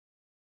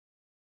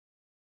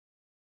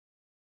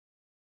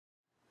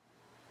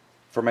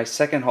For my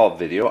second haul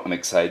video, I'm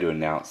excited to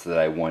announce that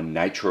I won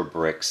Nitro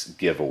Bricks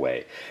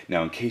giveaway.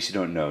 Now, in case you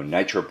don't know,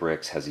 Nitro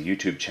Bricks has a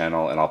YouTube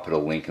channel, and I'll put a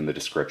link in the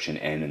description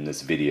and in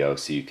this video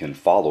so you can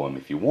follow him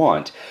if you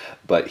want.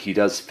 But he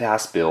does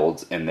fast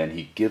builds, and then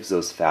he gives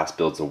those fast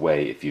builds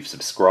away if you've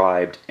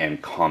subscribed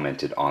and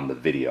commented on the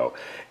video.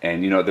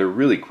 And you know, they're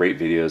really great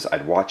videos.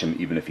 I'd watch him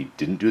even if he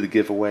didn't do the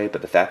giveaway,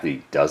 but the fact that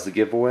he does the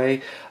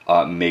giveaway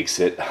makes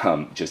it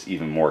just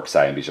even more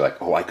exciting, because you're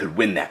like, oh, I could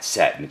win that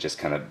set, and it just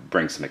kind of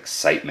brings some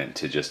excitement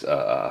to just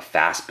a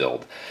fast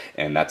build.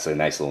 And that's a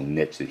nice little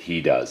niche that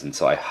he does, and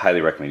so I highly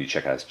recommend you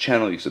check out his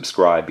channel, you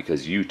subscribe,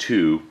 because you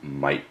too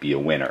might be a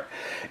winner.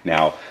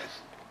 Now,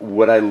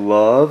 what I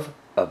love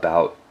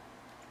about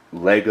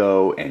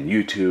Lego and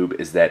YouTube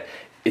is that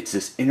it's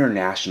this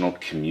international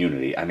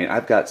community. I mean,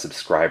 I've got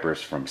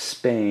subscribers from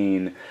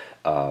Spain,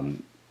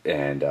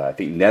 and I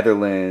think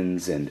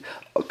Netherlands, and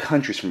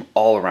countries from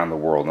all around the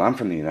world. And I'm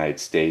from the United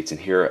States, and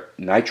here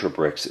Nitro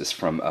Bricks is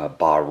from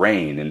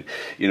Bahrain. And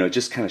you know, it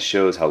just kind of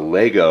shows how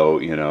Lego,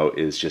 you know,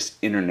 is just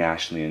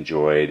internationally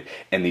enjoyed,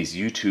 and these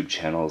YouTube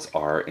channels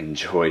are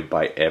enjoyed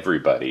by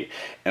everybody.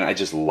 And I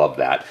just love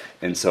that.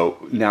 And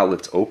so now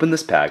let's open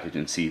this package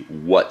and see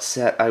what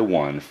set I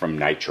won from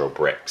Nitro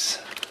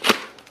Bricks.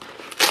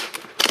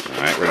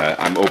 Alright,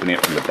 I'm opening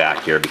it from the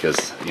back here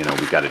because, you know,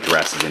 we've got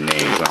addresses and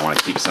names, and I want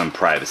to keep some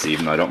privacy,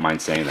 even though I don't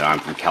mind saying that I'm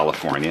from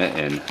California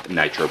and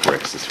Nitro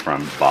Bricks is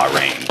from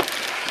Bahrain.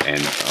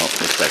 And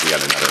looks like we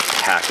got another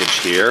package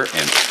here,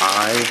 and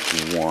I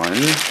won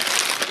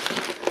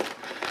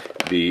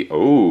the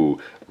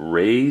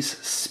Ray's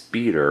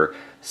Speeder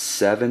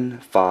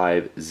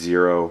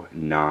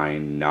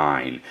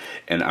 75099,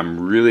 and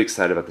I'm really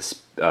excited about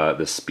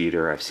this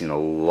speeder. I've seen a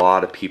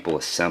lot of people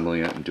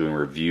assembling it and doing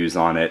reviews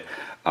on it.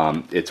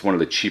 It's one of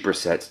the cheaper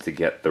sets to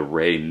get the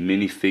Ray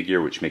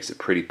minifigure, which makes it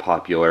pretty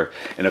popular.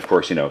 And of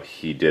course, you know,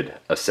 he did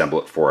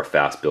assemble it for a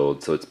fast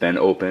build, so it's been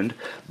opened,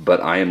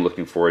 but I am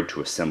looking forward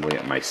to assembling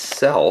it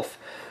myself.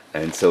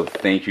 And so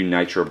thank you,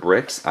 Nitro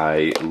Bricks.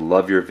 I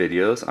love your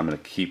videos. I'm going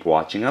to keep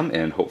watching them,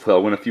 and hopefully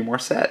I'll win a few more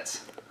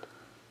sets.